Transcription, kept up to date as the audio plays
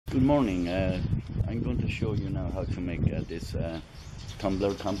Good morning. I'm going to show you now how to make this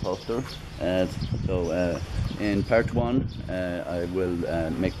tumbler composter. In part one, I will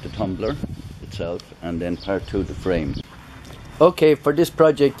make the tumbler itself, and then part two, the frame. Okay, for this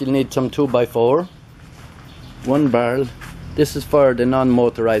project you'll need some 2x4, one barrel. This is for the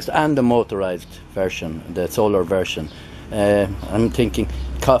non-motorized and the motorized version, the solar version. I'm thinking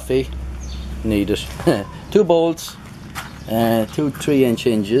coffee, need it. 2 bowls, 2 3-inch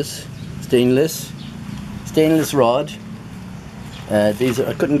hinges, stainless rod. I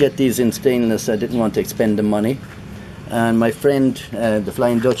couldn't get these in stainless. I didn't want to expend the money. And my friend, the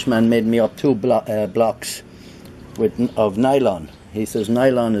Flying Dutchman, made me up 2 blocks of nylon. He says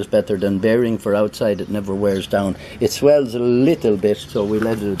nylon is better than bearing for outside. It never wears down. It swells a little bit, so we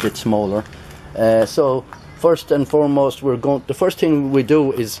let it a bit smaller. So first and foremost, the first thing we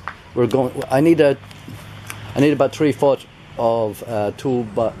do is I need about 3 foot of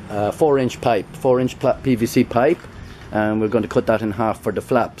 4-inch pipe, 4-inch PVC pipe, and we're going to cut that in half for the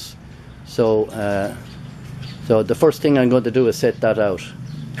flaps. So the first thing I'm going to do is set that out.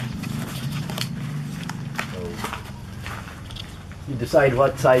 You decide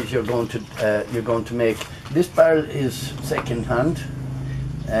what size you're going to make. This barrel is second hand.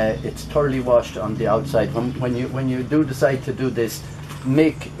 It's thoroughly washed on the outside. When you do decide to do this,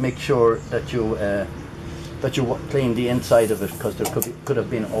 make sure that you clean the inside of it, because there could have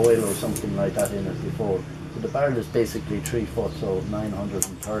been oil or something like that in it before. So the barrel is basically 3 foot, so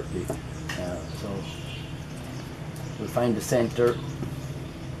 930. So we'll find the center.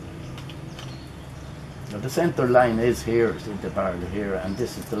 Now the center line is here, see the barrel here, and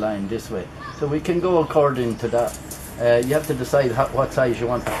this is the line this way. So we can go according to that. You have to decide what size you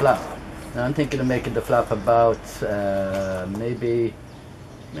want the flap. Now I'm thinking of making the flap about maybe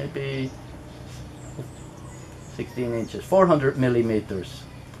 16 inches, 400 millimeters.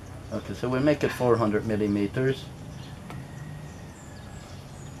 Okay, so we'll make it 400 millimeters.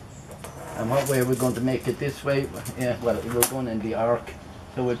 And what way are we going to make it? This way? Yeah, well, we're going in the arc.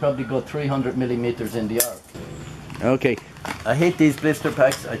 So we'll probably go 300 millimeters in the arc. Okay, I hate these blister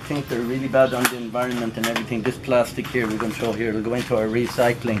packs. I think they're really bad on the environment and everything. This plastic here we're going to show here will go into our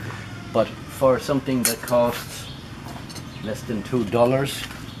recycling, but for something that costs less than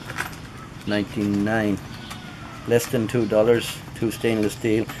 $2.99, less than $2, 2 stainless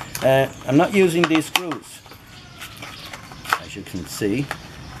steel. I'm not using these screws, as you can see.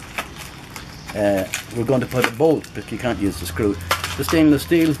 We're going to put a bolt, but you can't use the screw. The stainless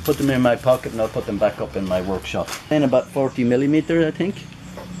steel, put them in my pocket, and I'll put them back up in my workshop. In about 40 millimeters, I think.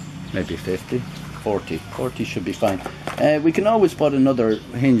 Maybe 50. 40 should be fine. We can always put another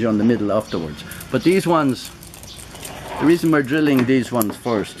hinge on the middle afterwards. But these ones, the reason we're drilling these ones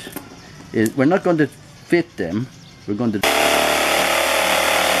first is we're not going to fit them. We're going to...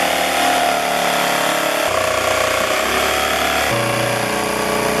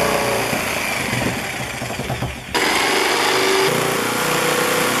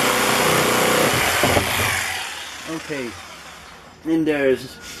 Okay, then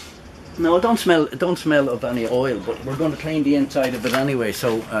there's, no, don't smell of any oil, but we're going to clean the inside of it anyway.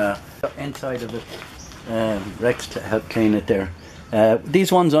 So inside of it, Rex to help clean it there.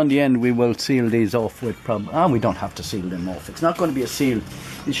 These ones on the end, we will seal these off with we don't have to seal them off. It's not going to be a seal.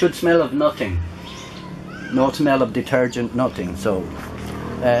 It should smell of nothing. No smell of detergent, nothing. So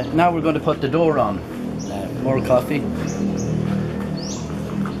now we're going to put the door on. More coffee.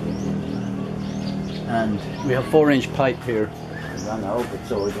 And we have 4-inch pipe here. I ran out, but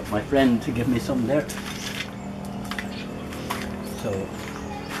so I got my friend to give me some there. So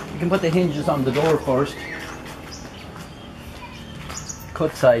you can put the hinges on the door first.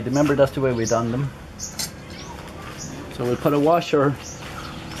 Cut side, remember that's the way we done them. So we'll put a washer.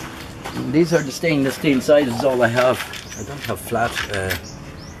 These are the stainless steel sizes, all I have. I don't have flat. I'll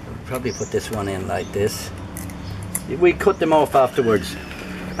probably put this one in like this. We cut them off afterwards.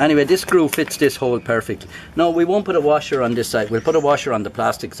 Anyway, this screw fits this hole perfectly. No, we won't put a washer on this side. We'll put a washer on the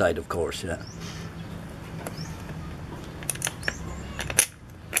plastic side, of course, yeah.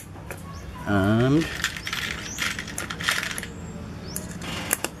 And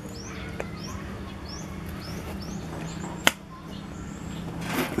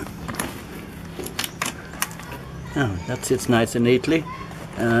now that sits nice and neatly.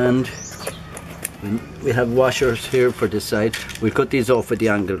 And we have washers here for this side. We'll cut these off with the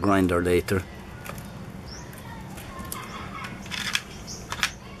angle grinder later.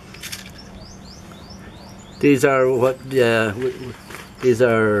 These are these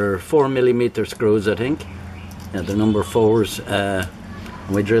are 4mm screws, I think. Yeah, the number 4s. And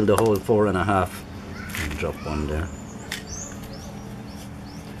we drilled the hole 4.5. Drop one there.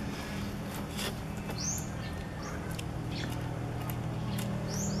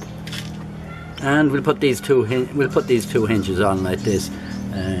 And we'll put these two hinges on like this.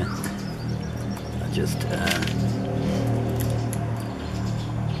 Just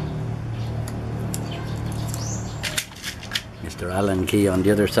Mr. Allen key on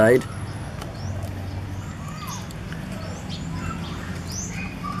the other side.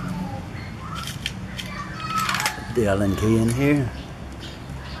 Put the Allen key in here.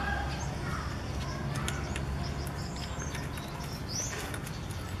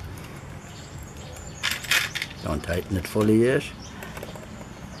 Don't tighten it fully yet.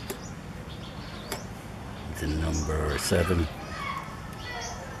 It's in number 7.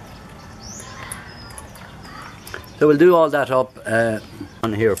 So we'll do all that up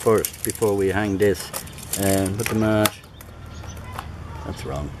on here first before we hang this. Put them at, that's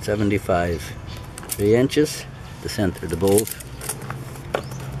wrong, 75, 3 inches, the centre of the bolt.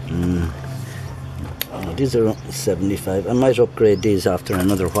 These are 75. I might upgrade these after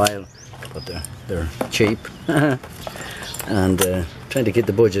another while, but they're cheap. And trying to keep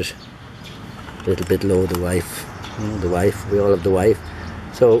the budget a little bit low. The wife, you know, the wife, we all have the wife.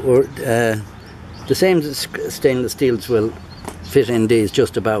 So we're, the same stainless steels will fit in these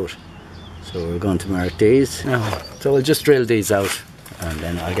just about. So we're going to mark these. So we'll just drill these out and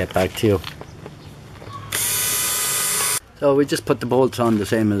then I'll get back to you. So we just put the bolts on the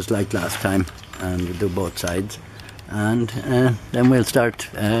same as like last time, and we'll do both sides, and then we'll start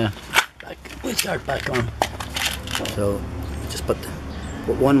back on. So just put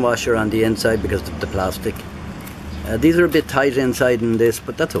one washer on the inside because of the plastic. These are a bit tight inside in this,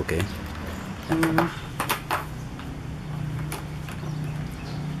 but that's okay.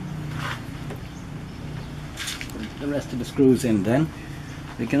 The rest of the screws in then.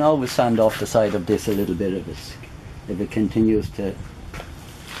 We can always sand off the side of this a little bit if it continues to.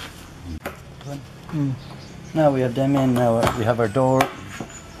 Now we have them in. Now we have our door.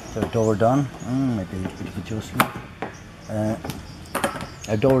 The door done. Maybe a little bit of adjustment.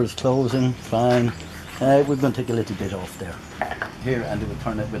 Our door is closing. Fine. We're going to take a little bit off there. Here, and we'll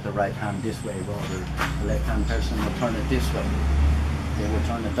turn it with the right hand this way, rather the left hand person will turn it this way. They will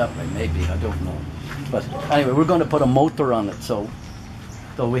turn it that way, maybe, I don't know. But anyway, we're going to put a motor on it, so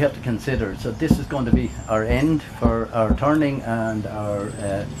we have to consider. So this is going to be our end for our turning and our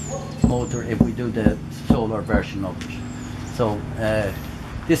motor if we do the solar version of it. So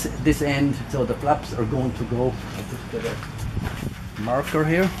this end, so the flaps are going to go. I'll just get a marker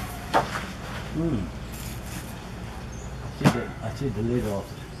here. I see the lid off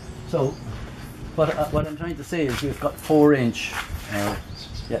it. So what I'm trying to say is we've got 4-inch.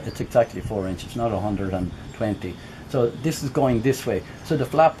 Yeah, it's exactly 4 inches. It's not 120. So this is going this way. So the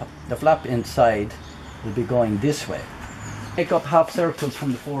flap inside will be going this way. Take up half circles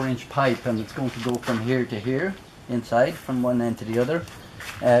from the 4-inch pipe, and it's going to go from here to here inside, from one end to the other.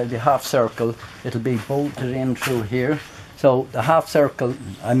 The half circle, it'll be bolted in through here. So the half circle,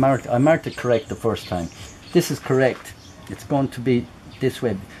 I marked it correct the first time. This is correct. It's going to be this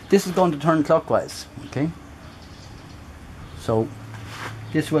way. This is going to turn clockwise, okay? So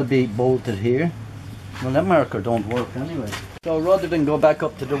this will be bolted here. Well, that marker don't work anyway. So rather than go back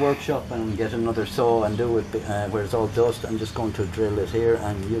up to the workshop and get another saw and do it where it's all dust, I'm just going to drill it here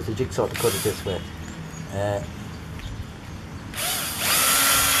and use the jigsaw to cut it this way.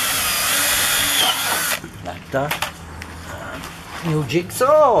 Like that. New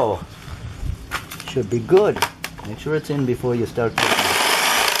jigsaw! Should be good. Make sure it's in before you start cutting it.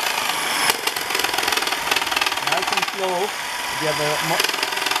 Nice and slow. If you have a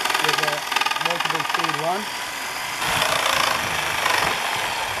multiple speed one.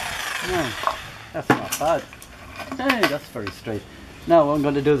 No, that's not bad. Hey, that's very straight. Now what I'm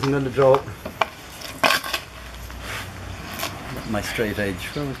going to do is I'm going to draw my straight edge.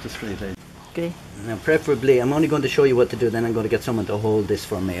 Where was the straight edge? Okay. Now preferably, I'm only going to show you what to do, then I'm going to get someone to hold this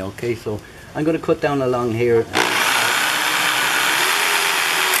for me, okay? So I'm going to cut down along here.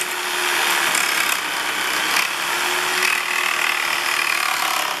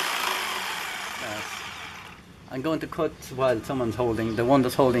 I'm going to cut while someone's holding, the one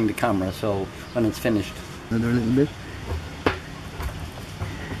that's holding the camera, so when it's finished. Another little bit.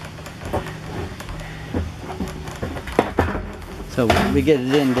 So we get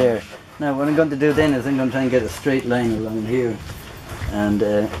it in there. Now what I'm going to do then is I'm going to try and get a straight line along here.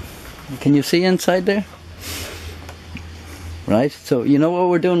 And can you see inside there? Right, so you know what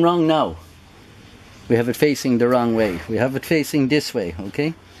we're doing wrong now? We have it facing the wrong way. We have it facing this way,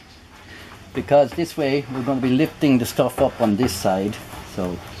 okay? Because this way we're going to be lifting the stuff up on this side.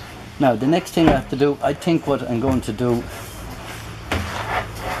 So now the next thing I have to do, I think what I'm going to do,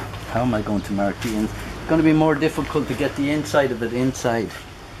 how am I going to mark the ends? It's going to be more difficult to get the inside of it inside.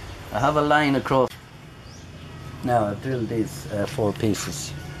 I have a line across. Now I've drilled these 4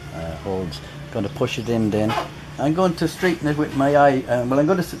 pieces holes. Going to push it in then. I'm going to straighten it with my eye. Well, I'm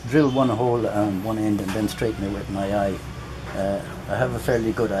going to drill one hole on one end and then straighten it with my eye. I have a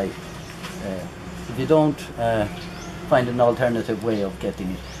fairly good eye. If you don't, find an alternative way of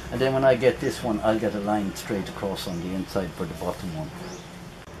getting it. And then when I get this one, I'll get a line straight across on the inside for the bottom one.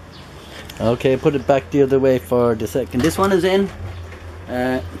 Okay, put it back the other way for the second. This one is in.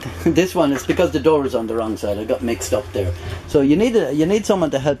 This one is because the door is on the wrong side. I got mixed up there. So you need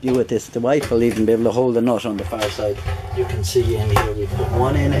someone to help you with this. The wife will even be able to hold the nut on the far side. You can see in here. We put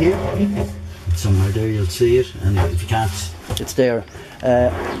one in here. Somewhere there you'll see it. And if you can't, it's there.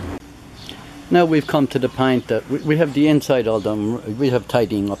 Now we've come to the point that we have the inside all done. We have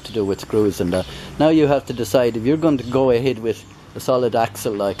tidying up to do with screws and that. Now you have to decide if you're going to go ahead with a solid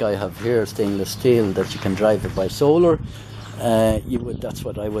axle like I have here, stainless steel, that you can drive it by solar. That's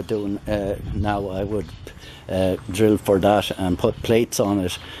what I would do now. I would drill for that and put plates on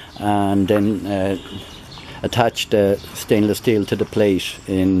it, and then attach the stainless steel to the plate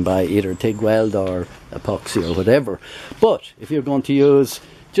in by either TIG weld or epoxy or whatever. But if you're going to use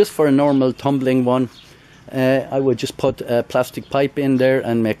just for a normal tumbling one, I would just put a plastic pipe in there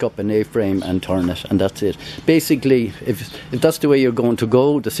and make up an A-frame and turn it, and that's it. Basically, if that's the way you're going to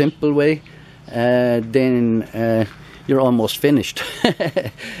go, the simple way, then you're almost finished.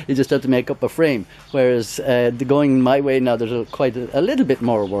 You just have to make up a frame. Whereas going my way now, there's quite a little bit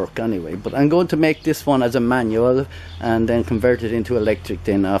more work anyway. But I'm going to make this one as a manual and then convert it into electric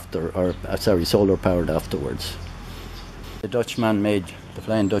then after, or sorry, solar powered afterwards. The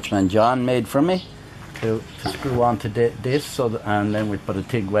Flying Dutchman John made for me to screw onto this, so and then we put a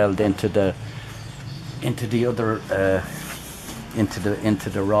TIG weld into the other into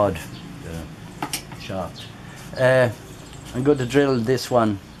the rod shaft. I'm going to drill this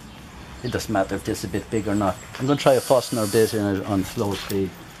one. It doesn't matter if this is a bit big or not. I'm going to try a fastener bit in it on slow speed.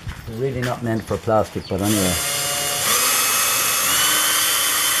 They're really not meant for plastic, but anyway.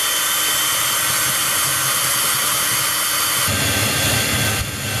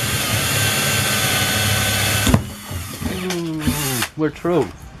 We're through.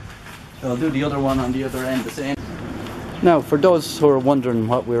 I'll do the other one on the other end the same. Now, for those who are wondering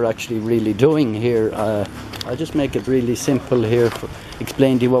what we're actually really doing here, I'll just make it really simple here,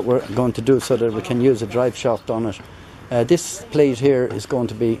 explain to you what we're going to do so that we can use a drive shaft on it. This plate here is going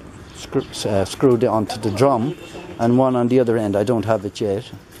to be screwed onto the drum, and one on the other end. I don't have it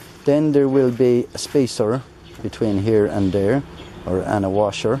yet. Then there will be a spacer between here and there, and a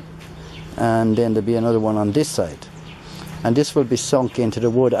washer, and then there'll be another one on this side. And this will be sunk into the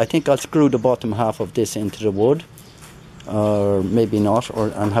wood. I think I'll screw the bottom half of this into the wood, or maybe not,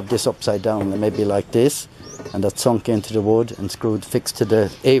 and have this upside down, maybe like this, and that's sunk into the wood and screwed, fixed to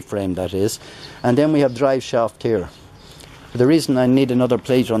the A-frame, that is. And then we have drive shaft here. The reason I need another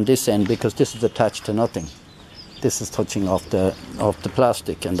plate on this end, because this is attached to nothing. This is touching off the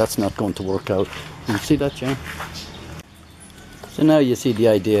plastic, and that's not going to work out. You see that, Jan? So now you see the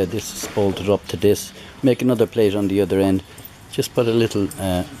idea. This is bolted up to this. Make another plate on the other end. Just put a little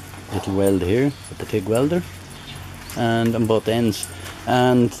weld here with the TIG welder, and on both ends,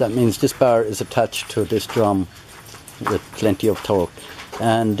 and that means this bar is attached to this drum with plenty of torque.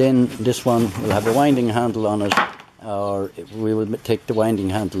 And then this one will have a winding handle on it, or we will take the winding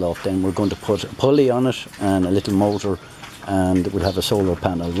handle off. Then we're going to put a pulley on it and a little motor, and we'll have a solar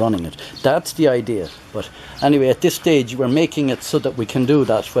panel running it. That's the idea. But anyway, at this stage we're making it so that we can do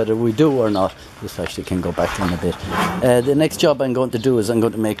that, whether we do or not. This actually can go back in a bit. The next job I'm going to do is I'm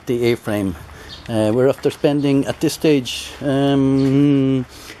going to make the A-frame. We're after spending, at this stage, we're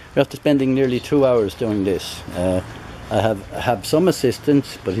after spending nearly 2 hours doing this. I have some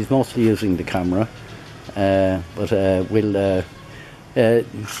assistance, but he's mostly using the camera.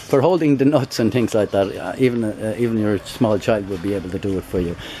 For holding the nuts and things like that, even your small child will be able to do it for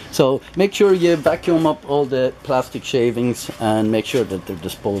you. So make sure you vacuum up all the plastic shavings and make sure that they're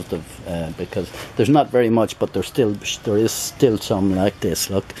disposed of, because there's not very much, but there is still some like this,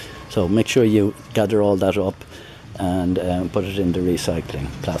 look. So make sure you gather all that up and put it in the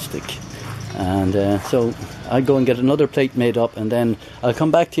recycling plastic. And so I'll go and get another plate made up, and then I'll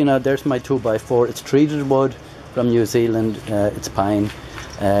come back to you now. There's my 2x4. It's treated wood from New Zealand. It's pine.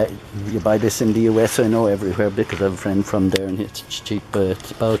 You buy this in the US, I know, everywhere, because I have a friend from there, and it's cheap.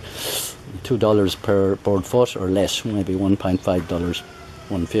 It's about $2 per board foot or less, maybe $1.5,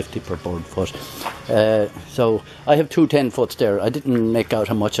 $1.50 per board foot. So I have two 10-foots there. I didn't make out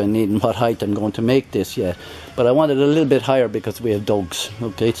how much I need and what height I'm going to make this yet, but I wanted a little bit higher because we have dogs.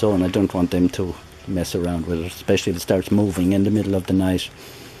 Okay, so, and I don't want them to mess around with it, especially if it starts moving in the middle of the night.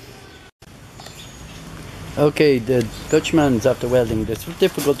 Okay, the Dutchman's after welding. It's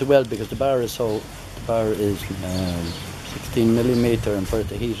difficult to weld because the bar is 16 millimeter and for it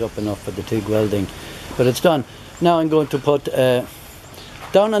to heat up enough for the TIG welding. But it's done. Now I'm going to put down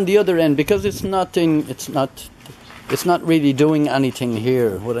on the other end, because it's not really doing anything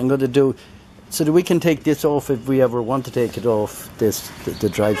here. What I'm going to do, so that we can take this off if we ever want to take it off, the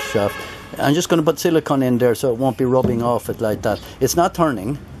drive shaft, I'm just going to put silicone in there so it won't be rubbing off it like that. It's not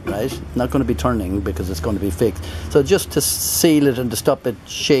turning, right? It's not going to be turning because it's going to be fixed. So just to seal it and to stop it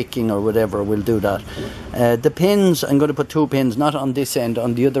shaking or whatever, we'll do that. The pins, I'm going to put 2 pins, not on this end,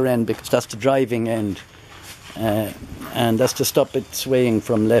 on the other end, because that's the driving end. And that's to stop it swaying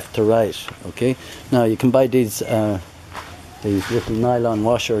from left to right. Okay. Now you can buy these little nylon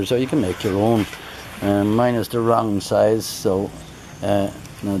washers, or you can make your own. Mine is the wrong size, so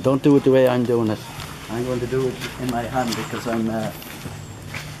no, don't do it the way I'm doing it. I'm going to do it in my hand because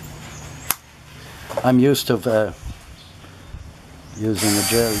I'm used to using a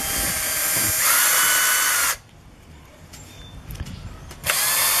gel.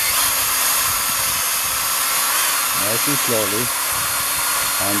 Nice and slowly,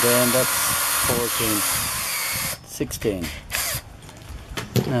 and then that's 14, 16.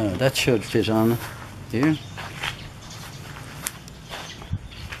 Now that should fit on here.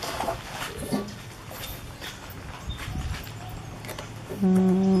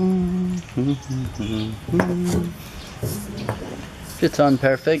 Fits on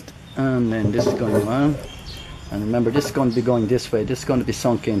perfect, and then this is going on. And remember, this is going to be going this way. This is going to be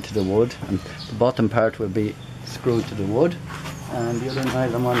sunk into the wood, and the bottom part will be screwed to the wood. And the other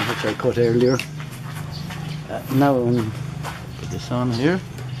nylon one, which I cut earlier. Now put this on here.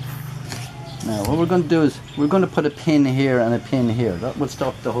 Now what we're going to do is we're going to put a pin here and a pin here. That will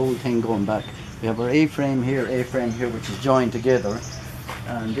stop the whole thing going back. We have our A-frame here, which is joined together,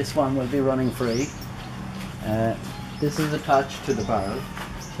 and this one will be running free. This is attached to the barrel,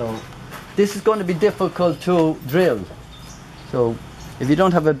 so this is going to be difficult to drill. So if you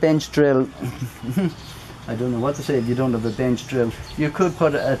don't have a bench drill, I don't know what to say. If you don't have a bench drill, you could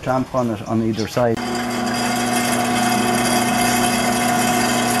put a clamp on it on either side.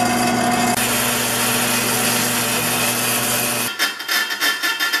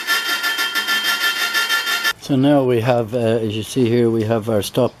 So now we have, as you see here, we have our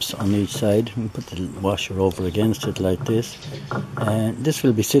stops on each side. We put the washer over against it like this. This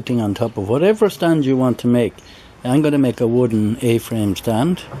will be sitting on top of whatever stand you want to make. I'm going to make a wooden A-frame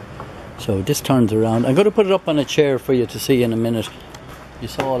stand. So this turns around. I'm going to put it up on a chair for you to see in a minute. You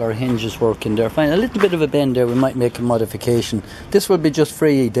saw all our hinges working there. Fine, a little bit of a bend there. We might make a modification. This will be just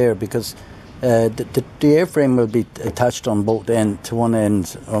free there because the A-frame will be attached on both ends. To one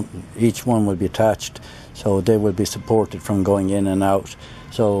end, each one will be attached. So they will be supported from going in and out.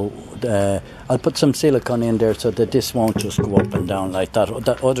 So I'll put some silicone in there so that this won't just go up and down like that.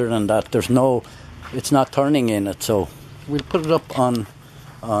 Other than that, it's not turning in it. So we'll put it up on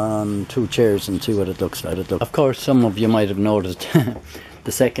 2 chairs and see what it looks like. Of course, some of you might have noticed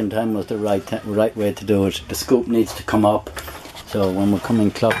the second time was the right way to do it. The scoop needs to come up. So when we're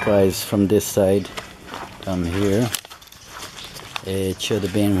coming clockwise from this side, down here, it should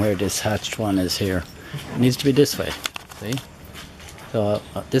have been where this hatched one is here. It needs to be this way, see? So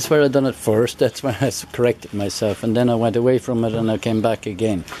this is where I done it first, that's where I corrected myself, and then I went away from it and I came back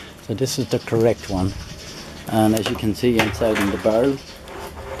again. So this is the correct one. And as you can see inside in the barrel,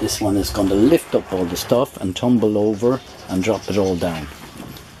 this one is going to lift up all the stuff and tumble over and drop it all down.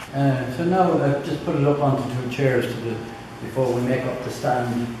 So now I've just put it up onto 2 chairs before we make up the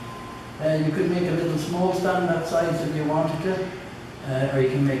stand. You could make a little small stand that size if you wanted to. Or you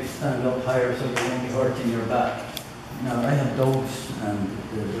can make it stand up higher so they won't be hurting your back. Now I have dogs and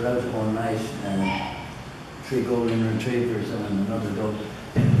they're out all night, 3 golden retrievers and another dog.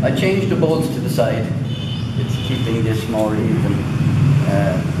 I changed the bolts to the side. It's keeping this more even.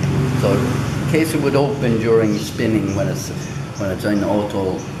 So in case it would open during spinning when it's in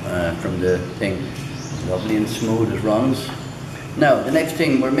auto from the thing, lovely and smooth it runs. Now the next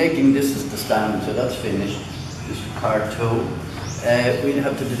thing we're making, this is the stand, so that's finished. This is part 2. We'll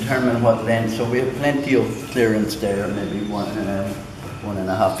have to determine what length, so we have plenty of clearance there, maybe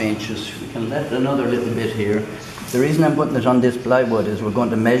 1.5 inches. We can let another little bit here. The reason I'm putting it on this plywood is we're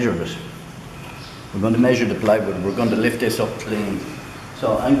going to measure it. We're going to measure the plywood, we're going to lift this up clean.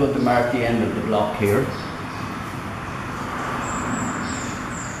 So I'm going to mark the end of the block here.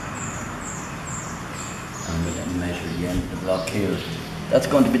 And we're going to measure the end of the block here. That's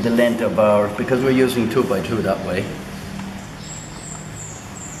going to be the length of our, because we're using 2x2 that way.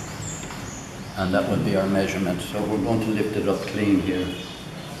 And that would be our measurement. So we're going to lift it up clean here.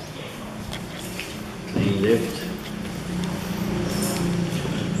 Clean. heavy lift.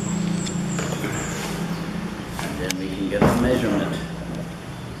 And then we can get a measurement.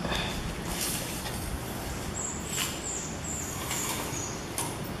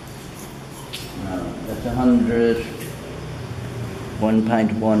 Now, that's 100,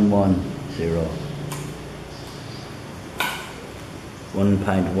 1.110.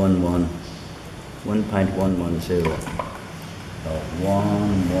 1.11, 1.110.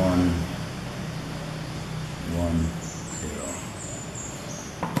 1110.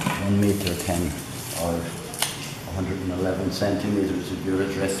 1 meter 10 or 111 centimeters if you're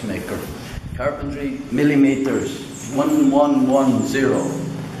a dressmaker. Carpentry millimeters 1110.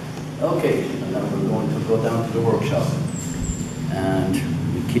 Okay, and now we're going to go down to the workshop and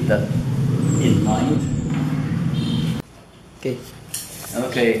we keep that in mind. Okay.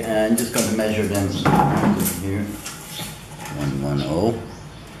 Okay, I'm just going to measure them here. 110,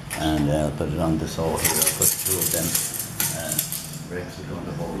 and I'll put it on the saw here. I'll put two of them. Rex is going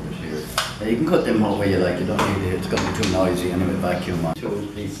to hold it here. You can cut them however you like. You don't need it. It's going to be too noisy anyway. Vacuum on.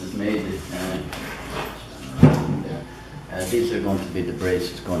 2 pieces made. These are going to be the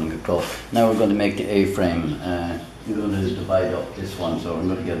braces going to go. Now we're going to make the A-frame. We're going to divide up this one, so I'm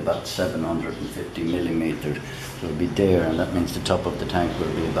going to get about 750 millimeters. So it'll be there, and that means the top of the tank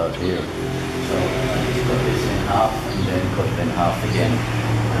will be about here. So I'll just cut this in half and then cut it in half again.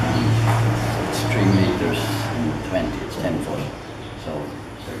 And it's 3 meters and 20, it's 10 foot. So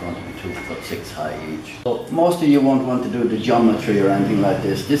they're going to be 2'6" high each. So most of you won't want to do the geometry or anything like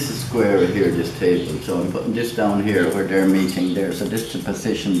this. This is square here, this table. So I'm putting this down here where they're meeting there. So this is the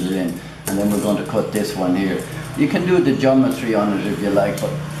position they're in. And then we're going to cut this one here. You can do the geometry on it if you like,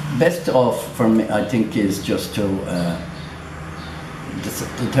 but best off for me, I think, is just to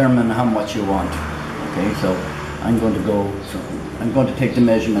determine how much you want. Okay, so I'm going to go. Take the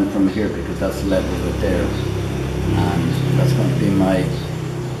measurement from here because that's level with there, and that's going to be my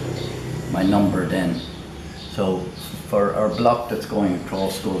number then. So for our block that's going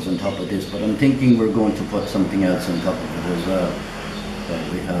across goes on top of this, but I'm thinking we're going to put something else on top of it as well. So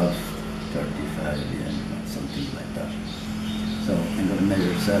we have 35, yeah, something like that. So I'm going to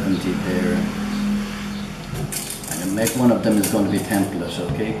measure 70 there. I'm going to make one of them is going to be template,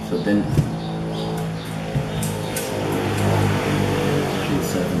 okay? So then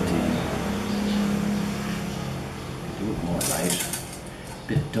 370. Do it more light.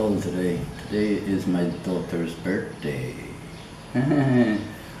 Bit dull today. Today is my daughter's birthday.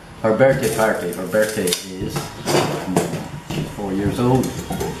 Her birthday party. Her birthday is, she's 4 years old.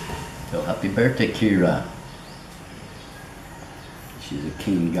 So happy birthday, Kira. She's a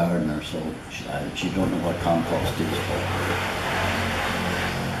keen gardener, so she don't know what compost is.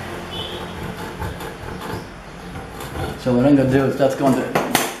 So what I'm going to do is that's going to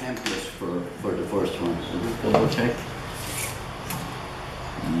template for the first one. So just double check.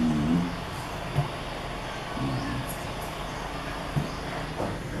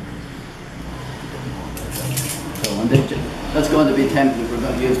 So when that's going to be template, we're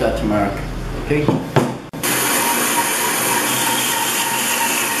going to use that to mark. Okay?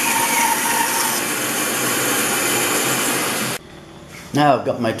 Now I've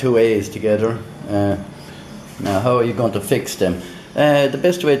got my two A's together. Now how are you going to fix them? The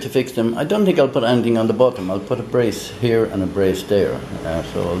best way to fix them, I don't think I'll put anything on the bottom. I'll put a brace here and a brace there.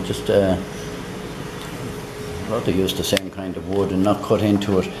 So I'll just rather use the same kind of wood and not cut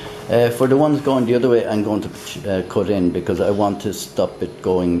into it. For the ones going the other way, I'm going to cut in because I want to stop it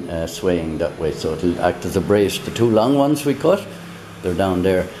going swaying that way. So it'll act as a brace. The two long ones we cut, they're down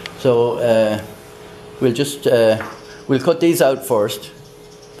there. So we'll just we'll cut these out first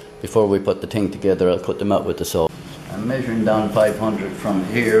before we put the thing together. I'll cut them out with the saw. I'm measuring down 500 from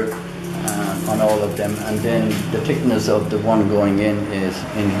here on all of them, and then the thickness of the one going in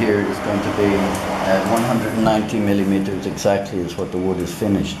here is going to be 190 millimeters exactly is what the wood is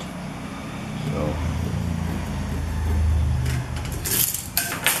finished.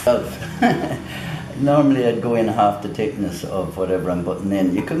 So normally I'd go in half the thickness of whatever I'm putting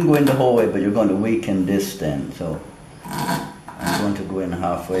in. You couldn't go in the whole way, but you're going to weaken this then. So I'm going to go in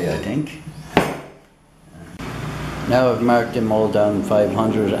halfway, I think. Now I've marked them all down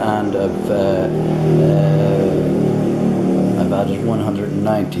 500 and I've added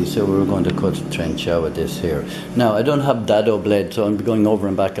 190, so we're going to cut a trench out with this here. Now I don't have dado blade, so I'm going over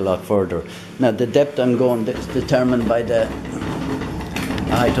and back a lot further. Now the depth I'm going is determined by the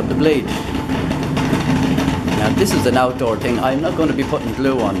height of the blade. Now this is an outdoor thing. I'm not going to be putting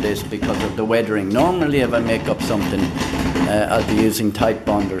glue on this because of the weathering. Normally if I make up something, I'll be using tight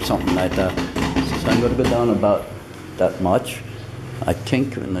bond or something like that. So I'm going to go down about that much. I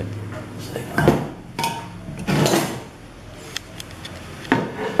think when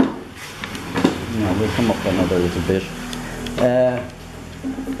No, we'll come up another little bit.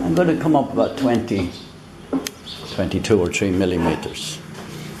 I'm going to come up about 22 or 3 millimeters.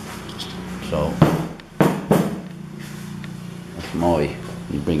 So, that's Moy.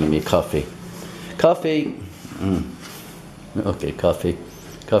 You're bringing me coffee. Coffee! Okay, coffee.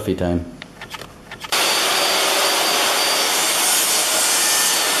 Coffee time.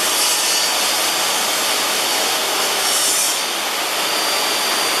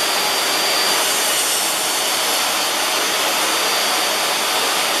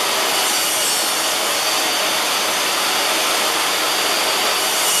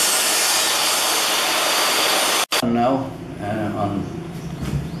 Now on,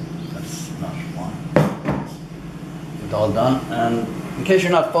 that's not one, it's all done, and in case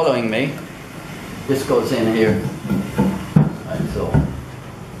you're not following me, this goes in here like so,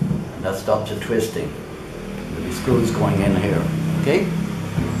 and that stops it twisting. There'll be screws going in here, okay,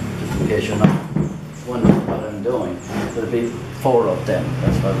 just in case you're not wondering what I'm doing. There'll be 4 of them,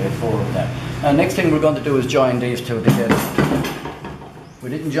 that's why we have 4 of them. And next thing we're going to do is join these two together. We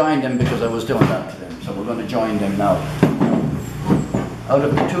didn't join them because I was doing that to them, so we're going to join them now. Out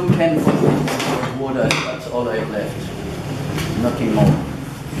of the 2 10-foot wood, that's all I have left. Nothing more.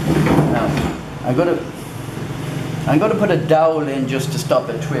 Now, I'm going to put a dowel in just to stop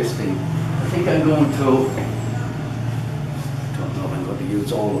it twisting. I think I'm going to, I don't know if I'm going to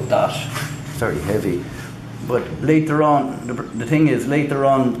use all of that. It's very heavy. But later on, the thing is, later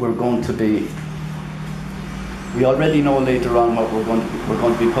on we're going to be, we already know later on what we're going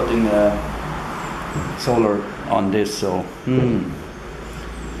to be putting solar on this, so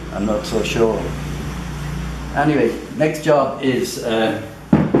I'm not so sure. Anyway, next job is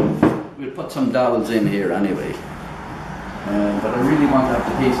we'll put some dowels in here anyway. But I really want to have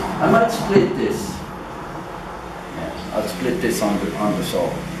the piece. I might split this. Yeah, I'll split this on the saw.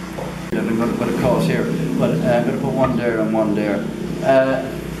 I'm going to put a cross here, but I'm going to put one there and one there.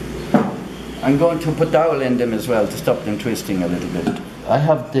 I'm going to put dowel in them as well to stop them twisting a little bit. I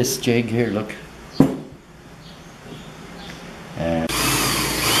have this jig here, look.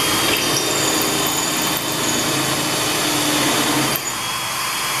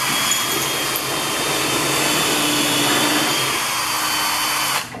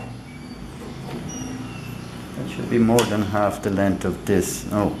 That should be more than half the length of this.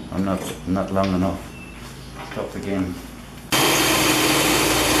 Oh, I'm not long enough. Stop again.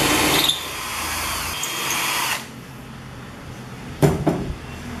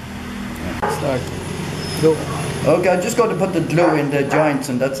 Start. Go. Okay, I'm just going to put the glue in the joints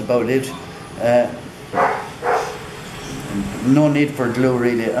and that's about it. No need for glue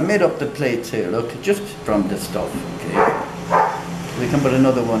really. I made up the plates here, look, just from this stuff, okay. We can put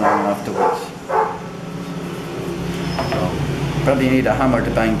another one on afterwards. So, probably need a hammer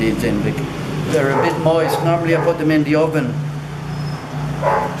to bang these in. They're a bit moist. Normally I put them in the oven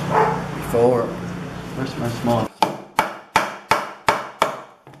before. Where's my small?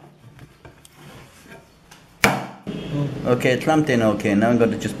 Okay, it's clamped in okay. Now I'm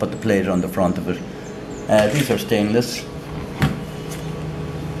going to just put the plate on the front of it. These are stainless.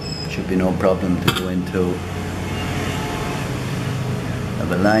 Should be no problem to go into. I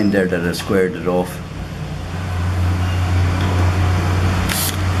have a line there that I squared it off.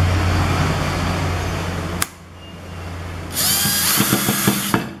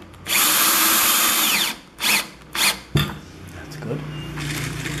 That's good.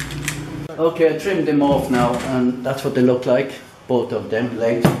 Okay, I trimmed them off now, and that's what they look like, both of them,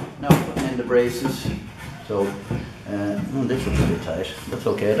 legs. Now I'm putting in the braces. So, oh, this looks a bit tight. That's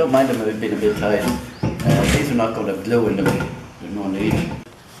okay, I don't mind them being a bit tight. These are not going to have glue in them, there's no need.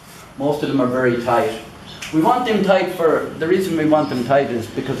 Most of them are very tight. We want them tight the reason we want them tight is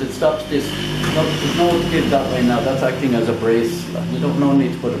because it stops this, there's no give that way now, that's acting as a brace. You don't no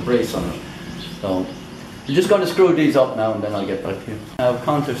need to put a brace on it. So, I'm just going to screw these up now and then I'll get back to you. I've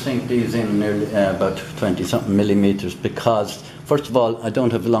countersink these in nearly about 20 something millimeters because, first of all, I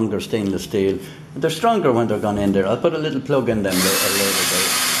don't have longer stainless steel. They're stronger when they're gone in there. I'll put a little plug in them at a later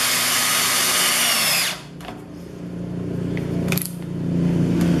date.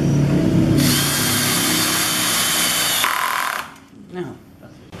 Now,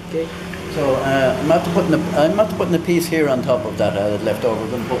 okay. So I'm after putting a piece here on top of that I had left over.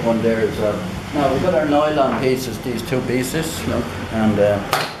 We're going to put one there as well. Now we've got our nylon pieces, these 2 pieces, look, and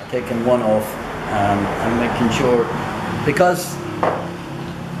taking one off, and I'm making sure because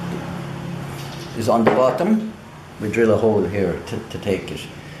is on the bottom, we drill a hole here to take it.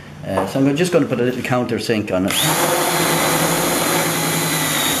 So I'm just going to put a little countersink on it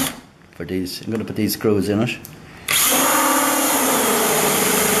for these. I'm going to put these screws in it.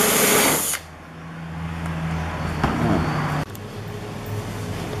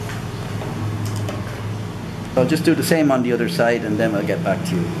 I'll just do the same on the other side and then I'll get back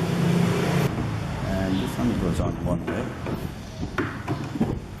to you. And this one goes on one way.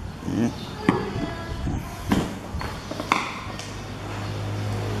 Yeah.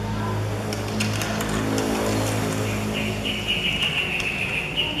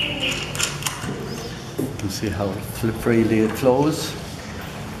 You can see how freely it flows.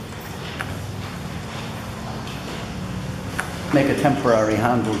 Make a temporary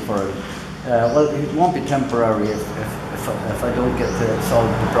handle for it. Well, it won't be temporary if I don't get to solve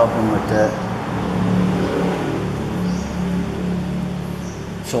the problem with the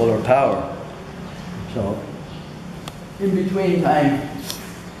solar power. So, in between time,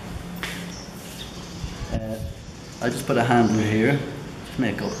 I just put a handle here. Just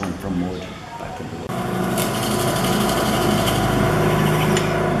make up one from wood. Back in the wood.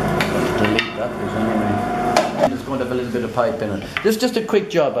 Delete that. There's anyway. It's going to have a little bit of pipe in it. This is just a quick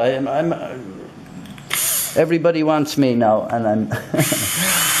job. Everybody wants me now, and I'm.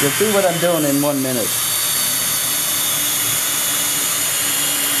 You'll see what I'm doing in 1 minute.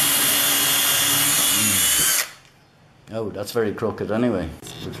 Oh, that's very crooked anyway.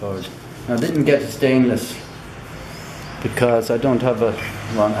 I didn't get stainless because I don't have a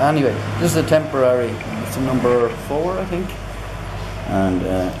one. Anyway, this is a temporary. It's a number 4, I think. And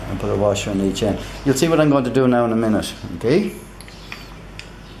I put a washer on each end. You'll see what I'm going to do now in a minute, okay?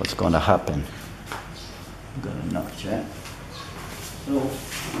 What's going to happen? I'm going to notch it. So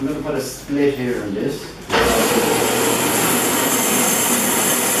I'm going to put a split here in this.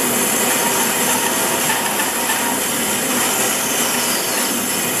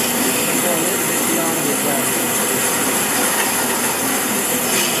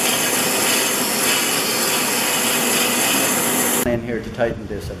 In here to tighten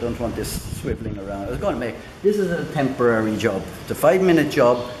this. I don't want this swiveling around. I was going to make this is a temporary job. It's a 5-minute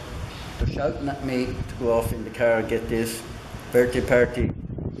job. They're shouting at me to go off in the car, get this birthday party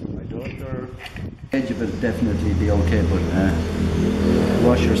for my daughter. Edge of it definitely be okay, but the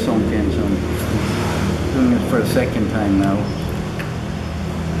washer sunk in, so I'm doing it for a second time now. A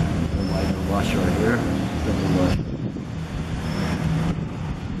wider washer here, double washer.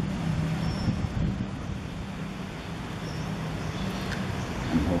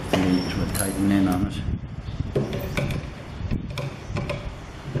 Hopefully it will tighten in on it.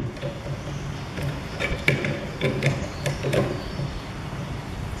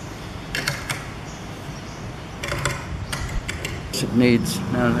 It needs,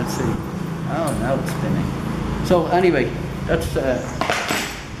 now let's see. Oh, now it's spinning. So anyway, that's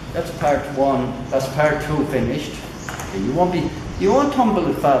part 1. That's part 2 finished. You won't tumble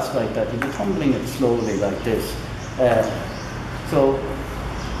it fast like that. You'll be tumbling it slowly like this. So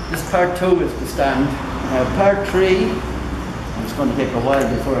this part 2 is the stand. Part 3, it's going to take a while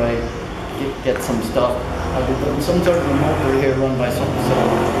before I get some stuff. I'll be putting some sort of a motor here run by something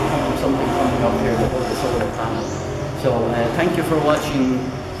coming up here to hold the solar panel. So thank you for watching.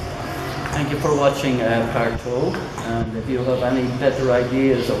 Thank you for watching part 2. And if you have any better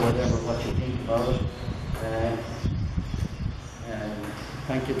ideas or whatever, what you think about it,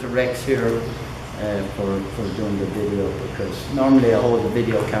 thank you to Rex here. For doing the video, because normally I hold the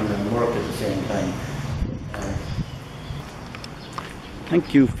video camera and work at the same time.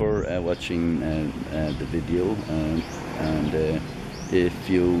 Thank you for watching the video, and if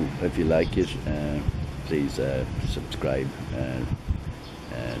you like it, please subscribe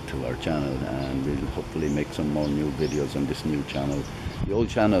to our channel, and we'll hopefully make some more new videos on this new channel. The old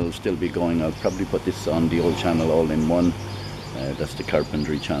channel will still be going. I'll probably put this on the old channel all in one. That's the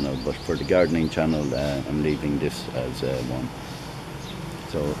carpentry channel, but for the gardening channel I'm leaving this as one.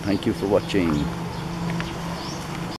 So thank you for watching.